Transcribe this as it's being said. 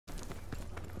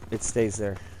It stays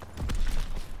there.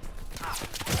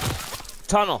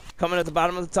 Tunnel. Coming at the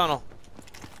bottom of the tunnel.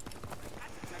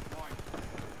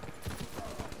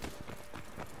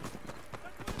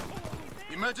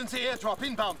 Emergency airdrop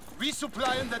inbound.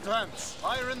 Resupplying the trams.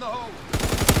 Fire in the hole.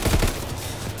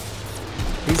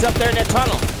 He's up there in that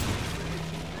tunnel.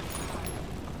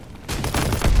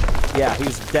 Yeah, he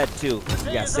was dead too.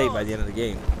 He got saved by the end of the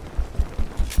game.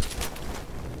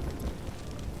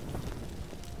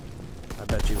 I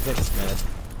bet you hits, man.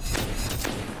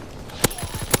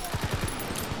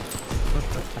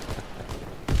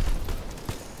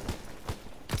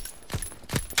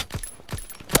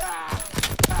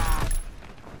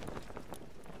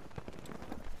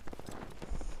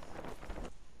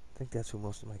 I think that's who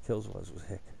most of my kills was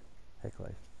Heck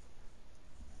Life.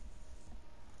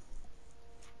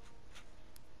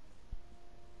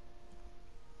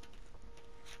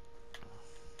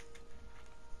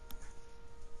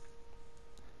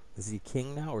 Is he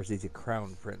king now, or is he the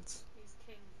crown prince? He's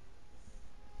king.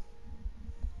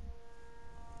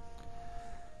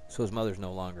 So his mother's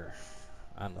no longer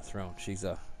on the throne. She's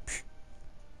a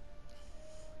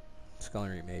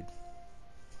scullery maid.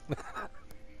 She's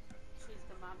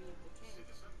the mommy of the king.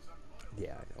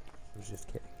 Yeah, I know. I was just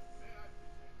kidding.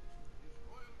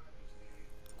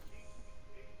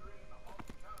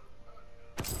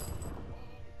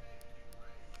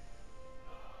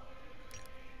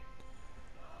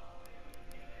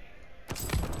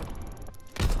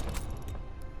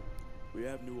 We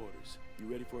have new orders.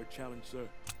 You ready for a challenge, sir?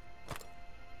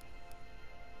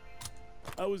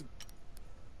 I was...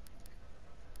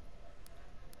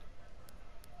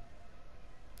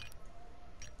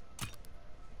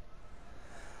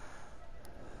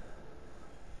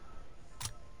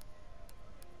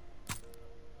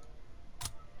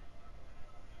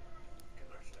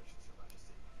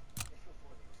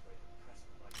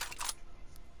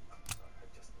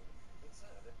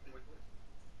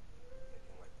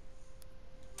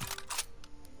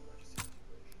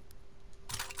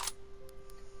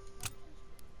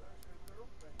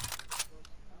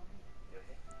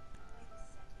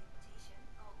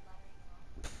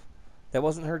 That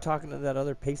wasn't her talking to that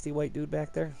other pasty white dude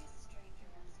back there?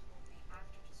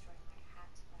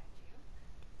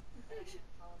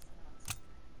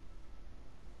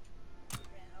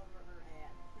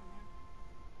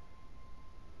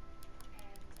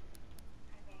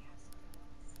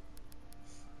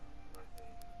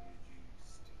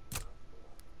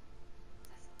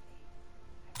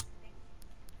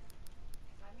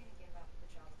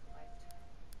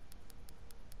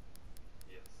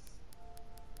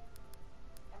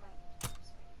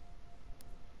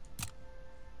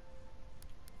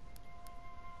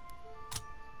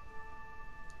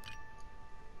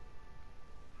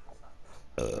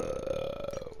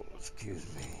 Excuse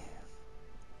me.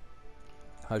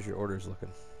 How's your orders looking?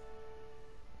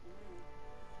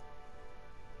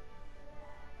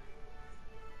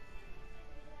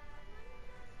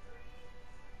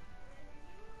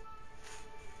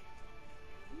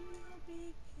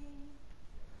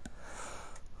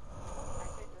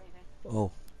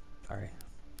 Oh, sorry.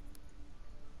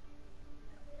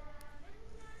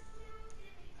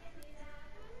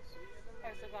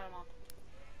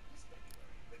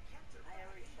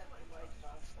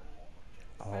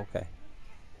 Oh, okay.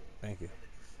 Thank you.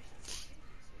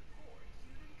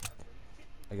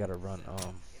 I gotta run,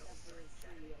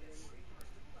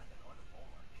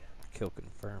 kill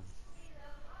confirm.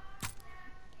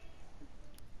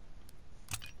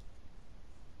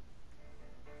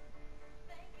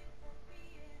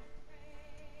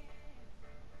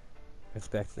 It's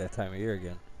back to that time of year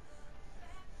again.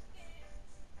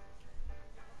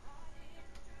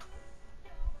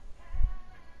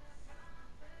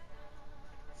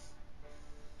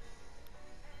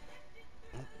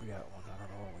 We got one. I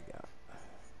don't know what we got.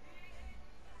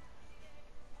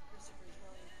 Christopher's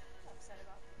really upset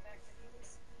about the fact that he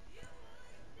was.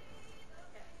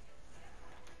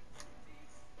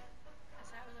 I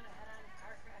said I was in a head-on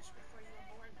car crash before you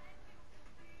were born.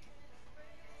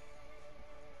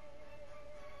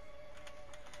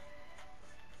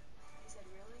 He said,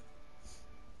 really?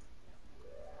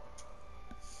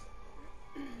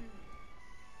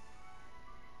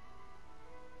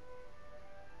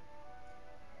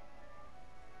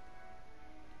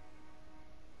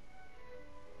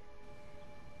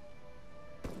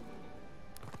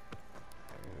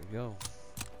 Go.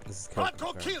 This is kill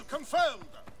Hardcore confirmed. kill confirmed.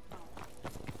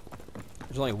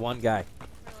 There's only one guy.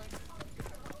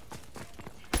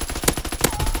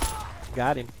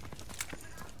 Got him.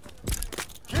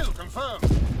 Kill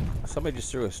confirmed. Somebody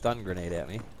just threw a stun grenade at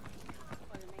me.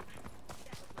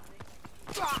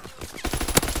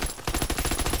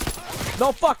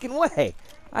 No fucking way.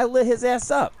 I lit his ass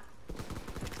up.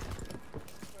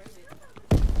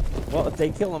 Well, if they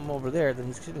kill him over there, then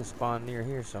he's gonna spawn near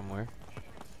here somewhere.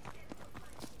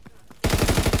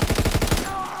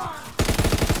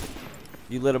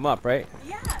 You lit him up, right?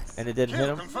 Yes. And it didn't hit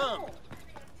him? Confirmed.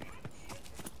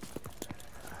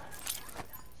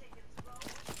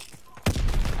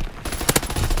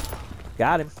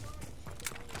 Got him.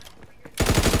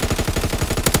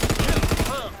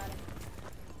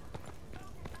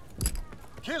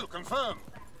 Kill confirmed.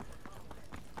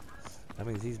 That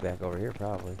means he's back over here,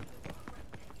 probably.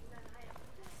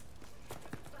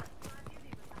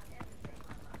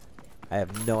 I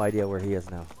have no idea where he is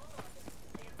now.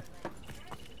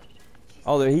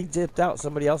 Oh, there, he dipped out.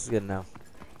 Somebody else is getting now.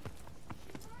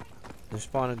 They're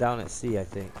spawning down at C, I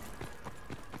think.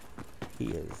 He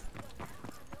is.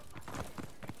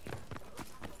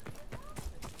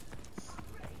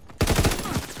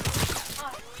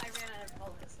 Oh, I ran out of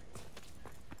bullets.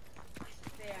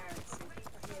 They are at sea. Or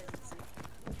he is at sea.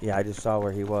 Yeah, I just saw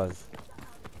where he was.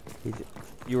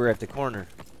 You were at the corner.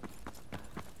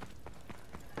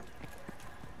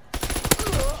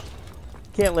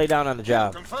 Can't lay down on the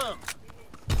job. Confirmed.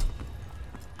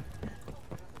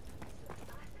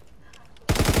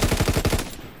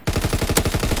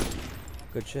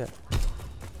 Good shit.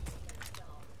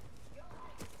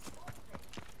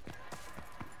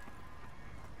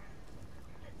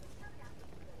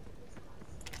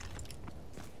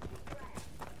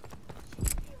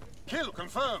 Kill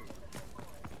confirmed.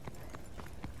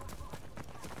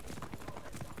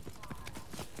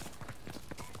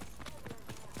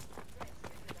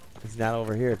 He's not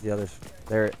over here at the others.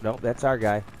 There. Nope, that's our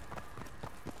guy.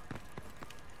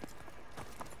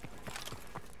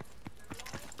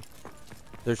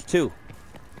 There's two.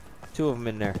 Two of them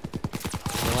in there.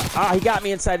 Ah, he got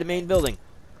me inside the main building.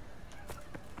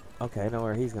 Okay, I know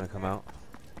where he's going to come out.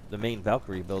 The main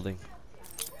Valkyrie building.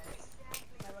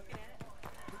 Am I looking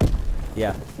at it?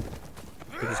 Yeah.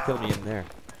 He just killed me in there.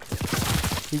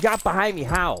 He got behind me.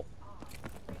 How?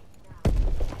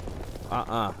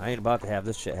 I ain't about to have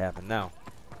this shit happen now.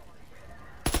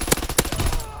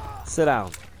 Sit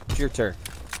down. It's your turn.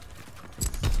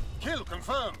 Kill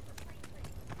confirmed.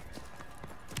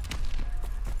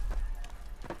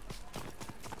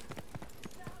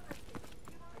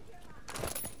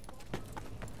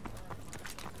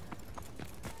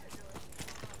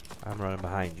 I'm running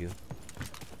behind you.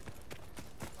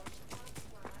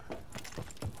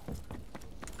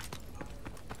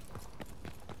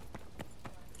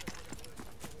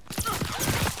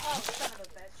 Oh, son of a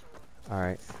bitch. All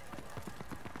right.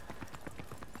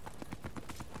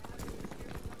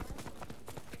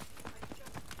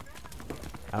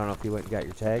 I don't know if he went and got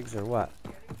your tags or what.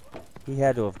 He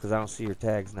had to have, because I don't see your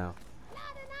tags now.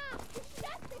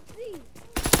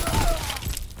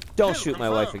 Don't shoot my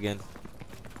wife again.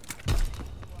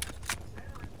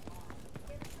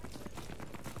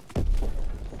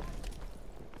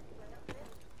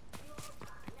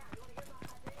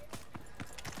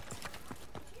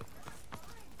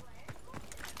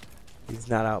 He's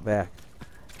not out back.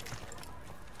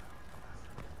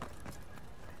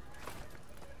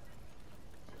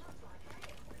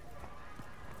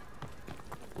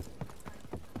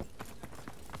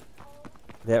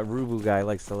 That Rubu guy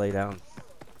likes to lay down.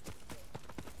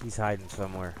 He's hiding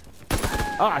somewhere.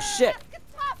 Ah, shit!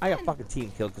 I got fucking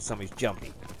team killed because somebody's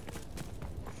jumping.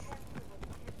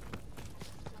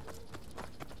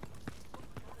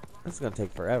 This is gonna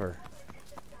take forever.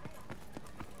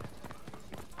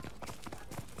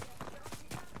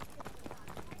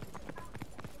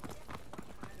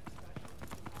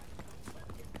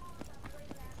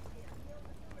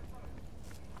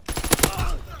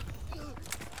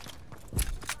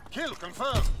 Kill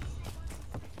confirmed.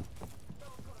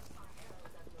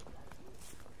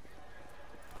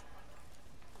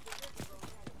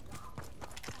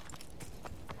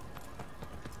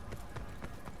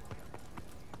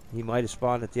 He might have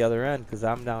spawned at the other end because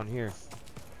I'm down here.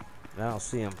 Now I'll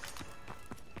see him.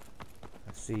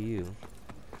 I see you.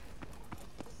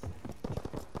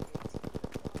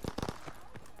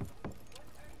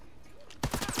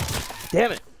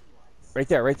 Damn it! Right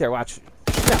there, right there. Watch.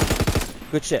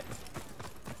 Good shit.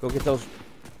 Go get those.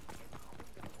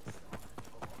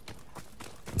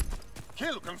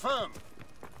 Kill confirmed.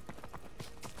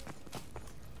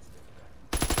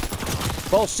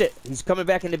 Bullshit. He's coming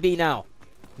back into B now.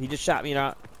 He just shot me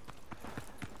out.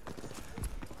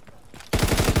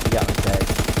 He got my tag.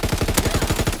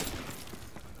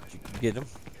 Did you get him?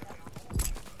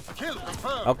 Kill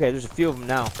confirmed. Okay, there's a few of them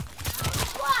now.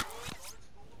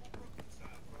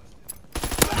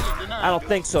 I don't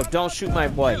think so. Don't shoot my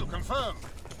boy. Kill confirmed.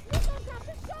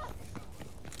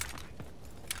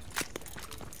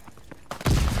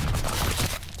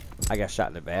 I got shot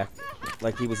in the back.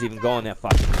 Like he was even going that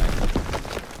fucking way.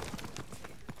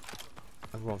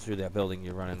 I'm going through that building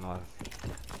you're running on.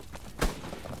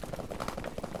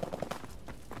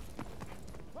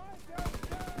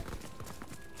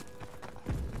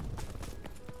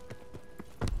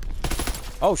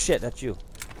 Oh shit, that's you.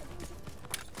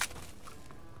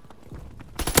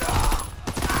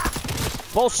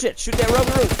 Bullshit, shoot that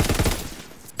rubber roof.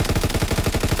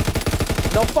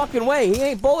 No fucking way, he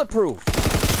ain't bulletproof.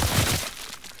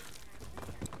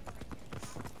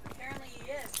 Apparently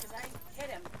he is, because I hit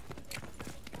him.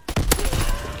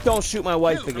 Don't shoot my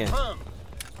wife again.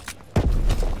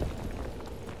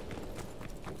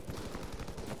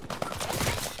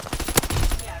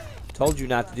 Told you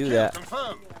not to do that.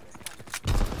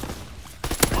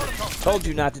 Told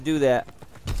you not to do that.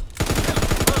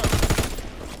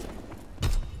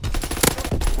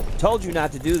 Told you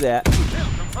not to do that.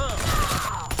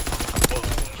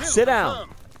 Sit down.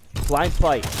 Blind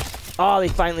fight. Oh, they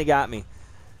finally got me.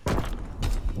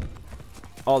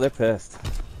 Oh, they're pissed.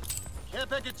 Care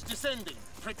package descending.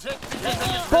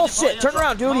 Protect. Bullshit! Turn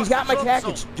around, dude. He's got my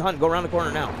package. Hunt, go around the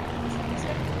corner now.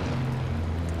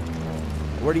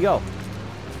 Where'd he go?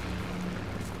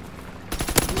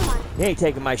 He ain't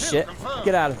taking my shit.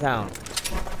 Get out of town.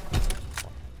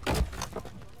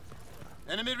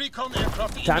 Enemy recon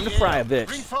aircraft. Time to fry a bitch.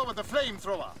 Bring forward the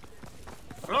flamethrower.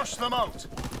 Flush them out.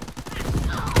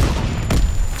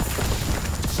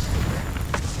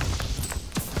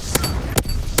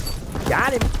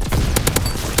 Got him.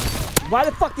 Why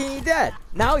the fuck ain't he dead?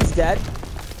 Now he's dead.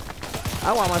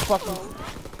 I want my fucking...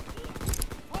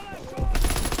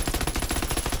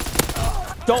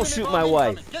 Don't shoot my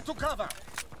wife. Get to cover.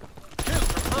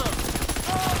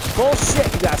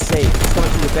 Bullshit, you got saved. He's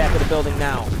coming through the back of the building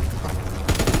now.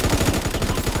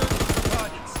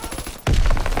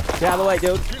 Get out of the way,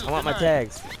 dude. I want my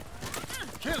tags.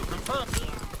 Kill confirmed.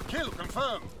 Kill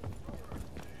confirmed.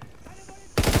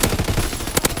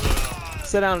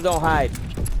 Sit down and don't hide.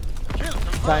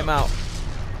 Time out.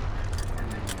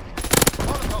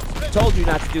 Told you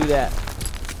not to do that.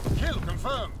 Kill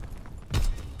confirmed.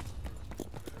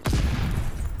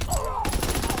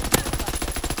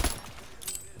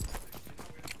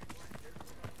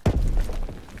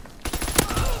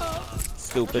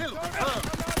 Stupid.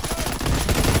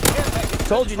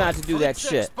 Told you not to do that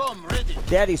shit.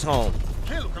 Daddy's home.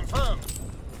 Kill confirmed.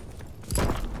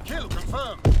 Kill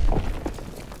confirmed.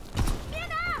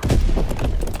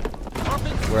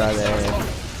 Where are they?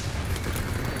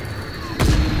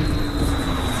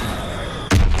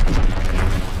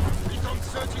 Recon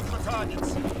searching for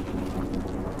targets.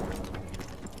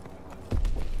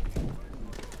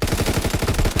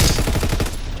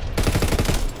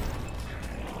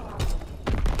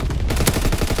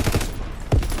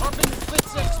 Dropping split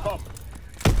sex bomb.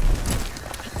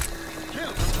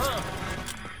 Kill confirmed.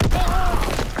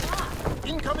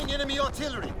 Incoming enemy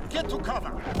artillery. Get to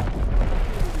cover.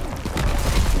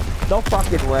 No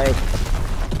fucking way.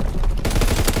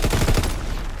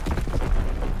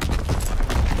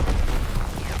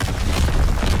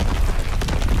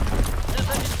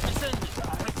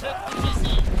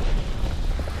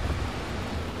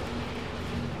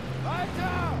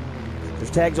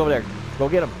 There's tags over there. Go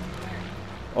get them.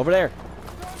 Over there.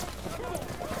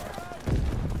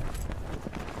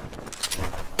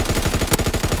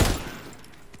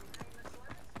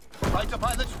 Fighter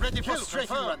pilots ready for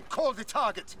strafing run. Call the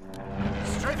target.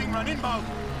 Strafing run inbound.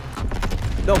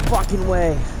 No fucking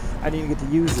way. I didn't even get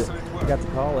to use it. I got to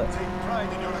call it. Take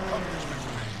pride in your accomplishment.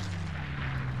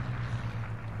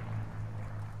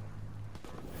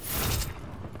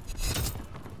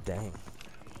 Dang.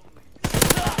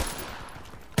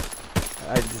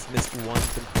 I just missed one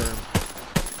confirm.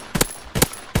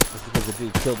 Just because the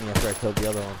dude killed me after I killed the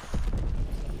other one.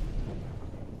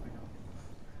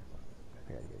 I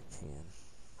gotta get a can.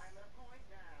 I'm at a point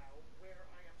now where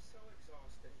I am so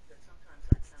exhausted that sometimes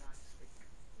I cannot speak.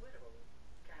 Literally,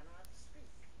 cannot speak.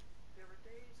 There are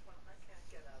days when I can't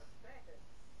get out of bed.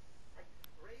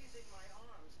 Raising my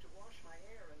arms to wash my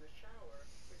hair in the shower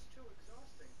is too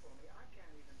exhausting for me. I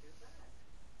can't even do that.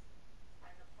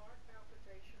 I have heart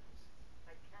palpitations.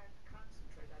 I can't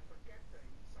concentrate. I forget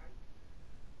things.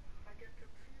 I get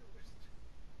confused.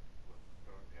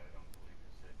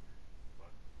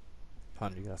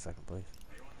 Hunter, you got a second, please.